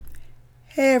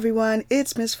Hey everyone,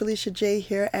 it's Miss Felicia J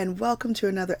here, and welcome to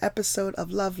another episode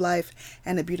of Love, Life,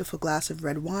 and a Beautiful Glass of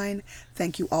Red Wine.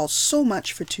 Thank you all so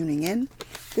much for tuning in.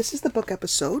 This is the book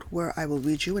episode where I will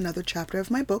read you another chapter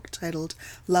of my book titled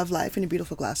Love, Life, and a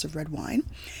Beautiful Glass of Red Wine.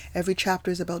 Every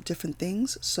chapter is about different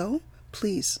things, so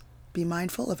please be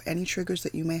mindful of any triggers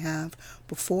that you may have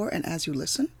before and as you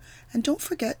listen, and don't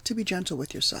forget to be gentle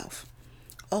with yourself.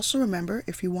 Also remember,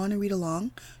 if you want to read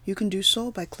along, you can do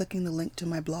so by clicking the link to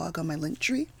my blog on my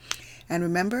Linktree. And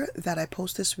remember that I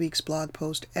post this week's blog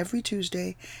post every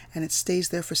Tuesday, and it stays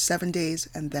there for 7 days,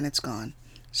 and then it's gone.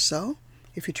 So,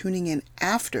 if you're tuning in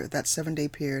after that 7-day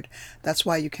period, that's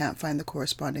why you can't find the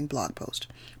corresponding blog post.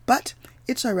 But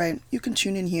it's all right. You can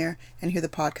tune in here and hear the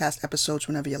podcast episodes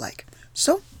whenever you like.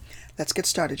 So, let's get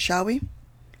started, shall we?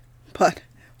 But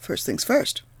first things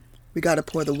first, we got to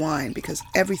pour the wine because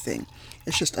everything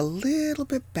is just a little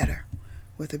bit better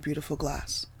with a beautiful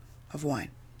glass of wine.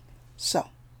 So,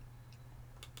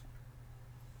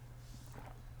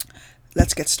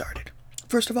 let's get started.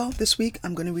 First of all, this week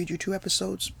I'm going to read you two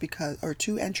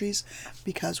entries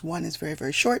because one is very,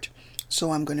 very short.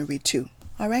 So I'm going to read two.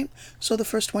 All right. So the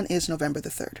first one is November the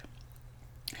 3rd.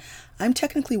 I'm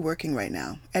technically working right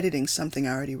now, editing something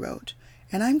I already wrote,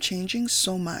 and I'm changing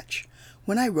so much.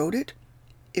 When I wrote it,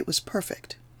 it was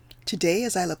perfect. Today,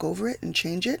 as I look over it and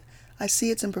change it, I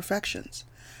see its imperfections.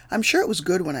 I'm sure it was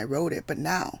good when I wrote it, but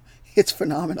now it's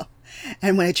phenomenal.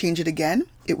 And when I change it again,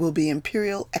 it will be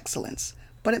imperial excellence.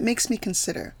 But it makes me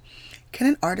consider, can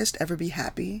an artist ever be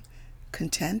happy,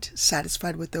 content,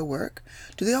 satisfied with their work?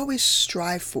 Do they always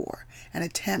strive for and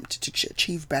attempt to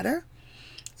achieve better?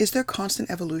 Is their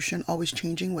constant evolution always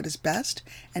changing what is best?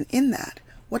 And in that,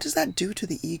 what does that do to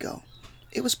the ego?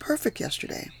 It was perfect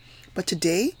yesterday, but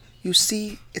today you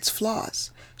see its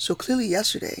flaws. So clearly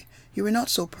yesterday you were not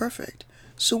so perfect.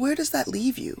 So where does that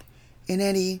leave you in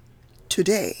any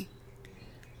today?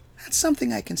 That's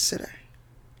something I consider.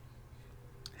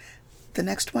 The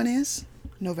next one is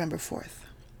November 4th.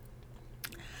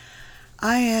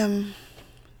 I am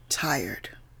tired.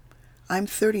 I'm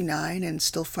 39 and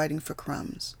still fighting for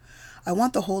crumbs. I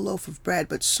want the whole loaf of bread,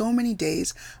 but so many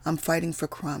days I'm fighting for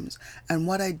crumbs, and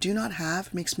what I do not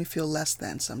have makes me feel less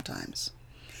than sometimes.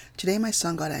 Today my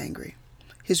son got angry.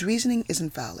 His reasoning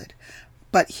isn't valid,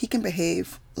 but he can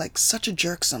behave like such a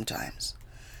jerk sometimes.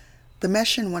 The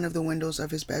mesh in one of the windows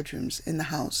of his bedrooms in the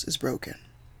house is broken.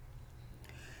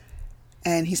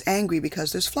 And he's angry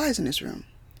because there's flies in his room.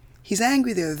 He's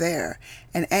angry they're there,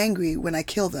 and angry when I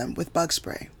kill them with bug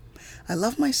spray. I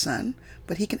love my son,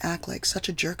 but he can act like such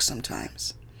a jerk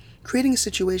sometimes, creating a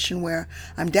situation where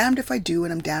I'm damned if I do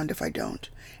and I'm damned if I don't.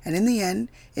 And in the end,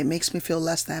 it makes me feel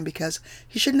less than because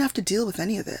he shouldn't have to deal with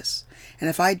any of this. And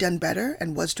if I'd done better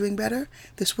and was doing better,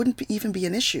 this wouldn't even be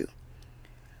an issue.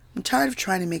 I'm tired of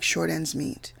trying to make short ends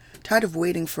meet. Tired of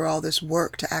waiting for all this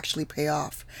work to actually pay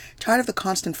off. Tired of the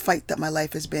constant fight that my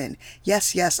life has been.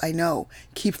 Yes, I know.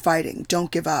 Keep fighting.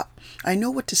 Don't give up. I know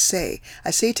what to say.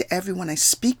 I say it to everyone I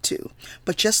speak to.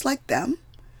 But just like them,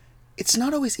 it's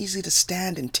not always easy to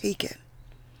stand and take it.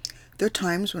 There are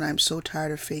times when I'm so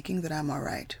tired of faking that I'm all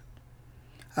right.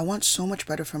 I want so much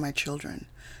better for my children.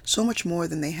 So much more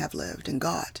than they have lived and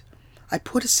got. I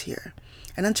put us here.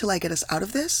 And until I get us out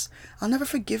of this, I'll never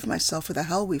forgive myself for the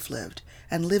hell we've lived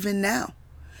and live in now.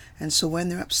 And so when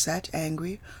they're upset,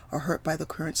 angry, or hurt by the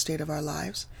current state of our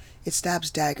lives, it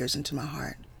stabs daggers into my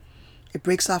heart. It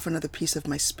breaks off another piece of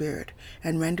my spirit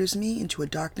and renders me into a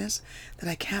darkness that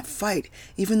I can't fight,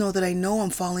 even though that I know I'm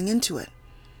falling into it.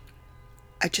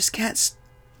 I just can't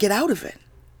get out of it.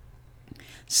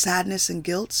 Sadness and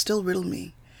guilt still riddle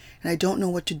me, and I don't know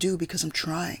what to do because I'm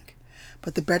trying.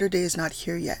 But the better day is not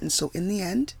here yet, and so in the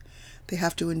end, they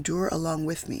have to endure along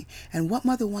with me. And what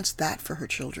mother wants that for her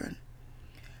children?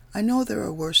 I know there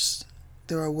are worse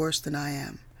than I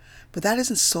am, but that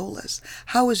isn't soulless.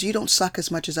 How is you don't suck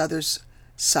as much as others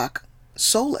suck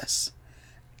soulless?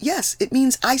 Yes, it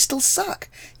means I still suck.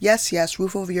 Yes,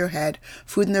 roof over your head,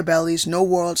 food in their bellies, no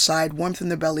war outside, warmth in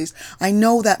their bellies. I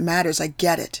know that matters, I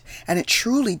get it, and it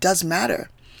truly does matter.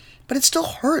 But it still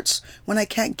hurts when I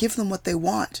can't give them what they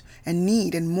want and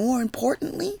need, and more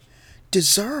importantly,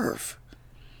 deserve.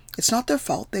 It's not their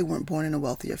fault they weren't born in a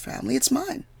wealthier family, it's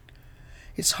mine.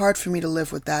 It's hard for me to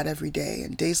live with that every day,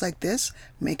 and days like this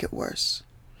make it worse.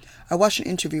 I watched an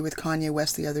interview with Kanye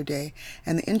West the other day,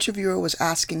 and the interviewer was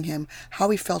asking him how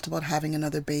he felt about having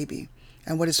another baby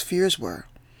and what his fears were.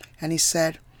 And he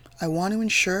said, I want to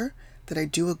ensure that I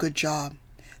do a good job,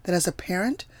 that as a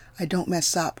parent, I don't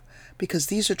mess up, because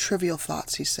these are trivial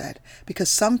thoughts, he said, because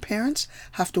some parents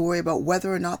have to worry about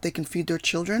whether or not they can feed their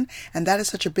children, and that is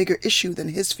such a bigger issue than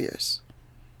his fears.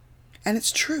 And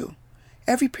it's true.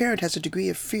 Every parent has a degree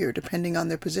of fear depending on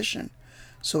their position.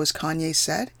 So as Kanye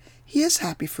said, he is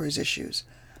happy for his issues.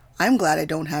 I'm glad I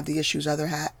don't have the issues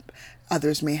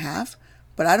others may have,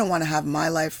 but I don't want to have my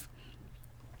life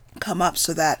come up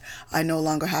so that I no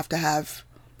longer have to have,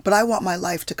 but I want my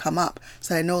life to come up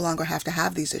so that I no longer have to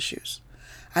have these issues.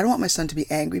 I don't want my son to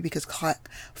be angry because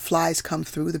flies come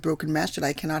through the broken mesh that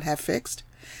I cannot have fixed.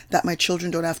 That my children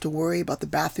don't have to worry about the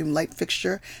bathroom light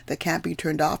fixture that can't be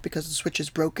turned off because the switch is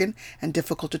broken and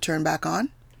difficult to turn back on.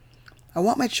 I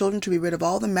want my children to be rid of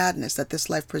all the madness that this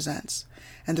life presents,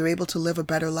 and they're able to live a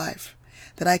better life,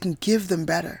 that I can give them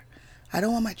better. I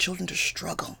don't want my children to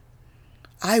struggle.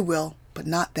 I will, but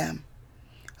not them.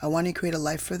 I want to create a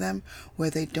life for them where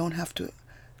they don't have to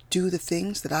do the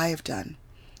things that I have done,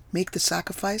 make the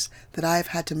sacrifice that I have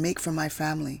had to make for my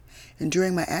family,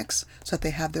 enduring my ex so that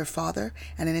they have their father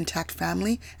and an intact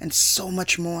family, and so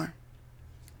much more.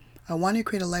 I want to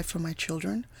create a life for my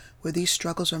children where these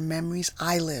struggles are memories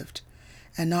I lived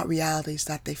and not realities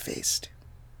that they faced.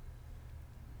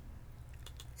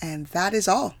 And that is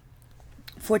all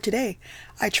for today.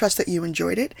 I trust that you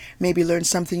enjoyed it, maybe learned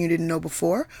something you didn't know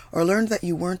before, or learned that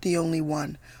you weren't the only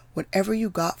one. Whatever you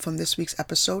got from this week's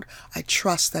episode, I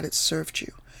trust that it served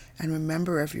you. And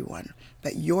remember, everyone,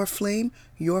 that your flame,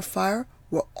 your fire,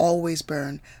 will always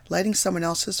burn. Lighting someone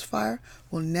else's fire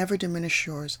will never diminish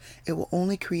yours. It will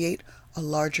only create a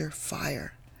larger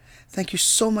fire. Thank you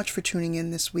so much for tuning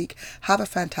in this week. Have a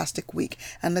fantastic week,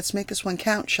 and let's make this one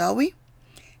count, shall we?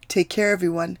 Take care,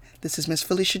 everyone. This is Miss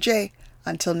Felicia J.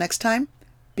 Until next time,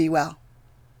 be well.